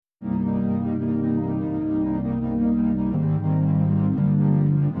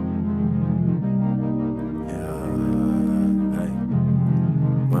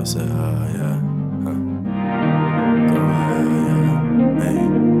I said, yeah. Go ahead, yeah. Hey,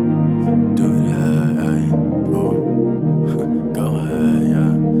 do that, hey. Ooh. Go ahead, yeah.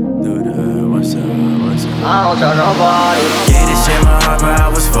 Do that. What's up? I don't trust nobody. Gave this shit my heart, but I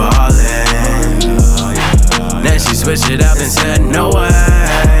was falling. Then she switched it up and said, no way.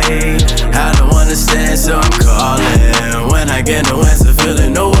 I don't understand, so I'm calling. When I get no answer,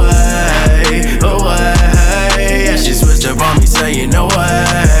 feeling no way, no way. Yeah, she switched up on me, saying no way.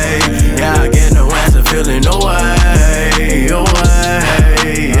 Yeah, I get no answer, feeling no way, no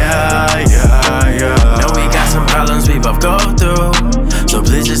way. Yeah. Know we got some problems we both go through, so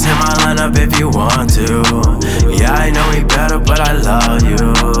please just hit my line up if you want to. Yeah, I know we better, but I love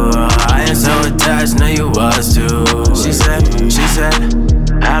you. I am so attached, know you was too. She said,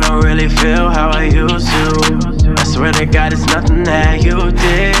 I don't really feel how I used to. I swear to God, it's nothing that you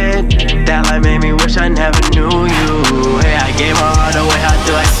did that like made me wish I never knew you. Hey, I gave my heart away, how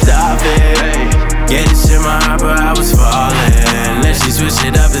do I stop it? Get this shit in my heart, but I was falling. Then she switched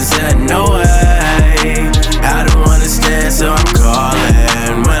it up and said, no way. I don't understand, so I'm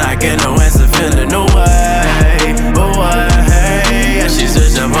calling. When I get no answer, feeling no way, no way. Yeah, she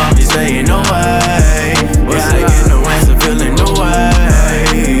switched up on me, saying no way. When I get no answer, feeling no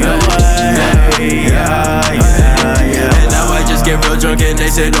way, no way. Yeah. And now I just get real drunk and they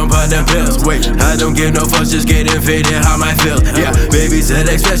say don't pop them pills. Wait, I don't give no fucks, just getting faded, how I feel. Yeah, baby said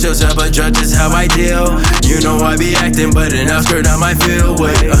express yourself, but judge is how I deal. You know I be acting, but enough skirt on my feel.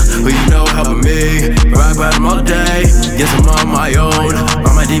 Wait, but you know how with me, rock bottom all day. Guess I'm on my own,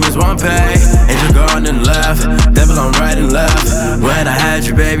 all my demons won't pay. Angel gone and left, devil on right and left. When I had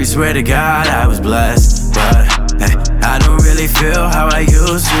you, baby, swear to God I was blessed. But hey, I don't really feel how I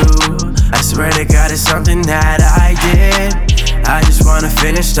used to. I swear to God it's something that I did. I just wanna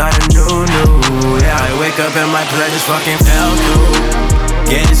finish, start anew. Yeah, I wake up and my pleasures fucking fell through.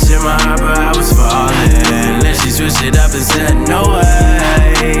 Get this shit in my heart, but I was falling. Then she switched it up and said, no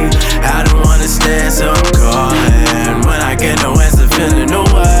way. I don't understand, so I'm calling. When I get no answer, feeling no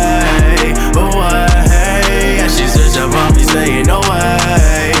way, no way. Yeah, she switched up on me, saying no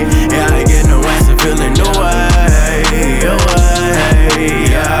way. Yeah, I get no answer, feeling no way, no way.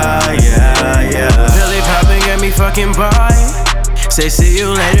 Yeah. Really popping, get me fucking by. Say see you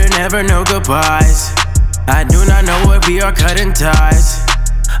later, never no goodbyes. I do not know what we are cutting ties.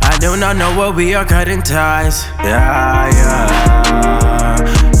 I do not know what we are cutting ties. Yeah.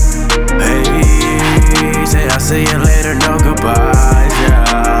 Hey, say I'll see you later, no goodbyes. Yeah.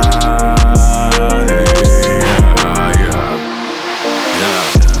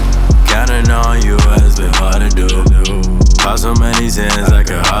 Counting on you has been hard to do. Pop so many sins I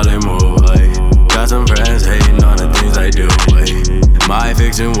can hardly move. Got some friends hating on the things I do. My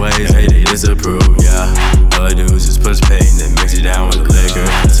fiction ways, hey, they disapprove, yeah. All I do is just push pain, then mix it down with the liquor.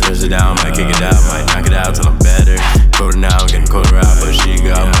 Switch it down, might kick it out, might knock it out till I'm better. Quarter now, getting quarter out, but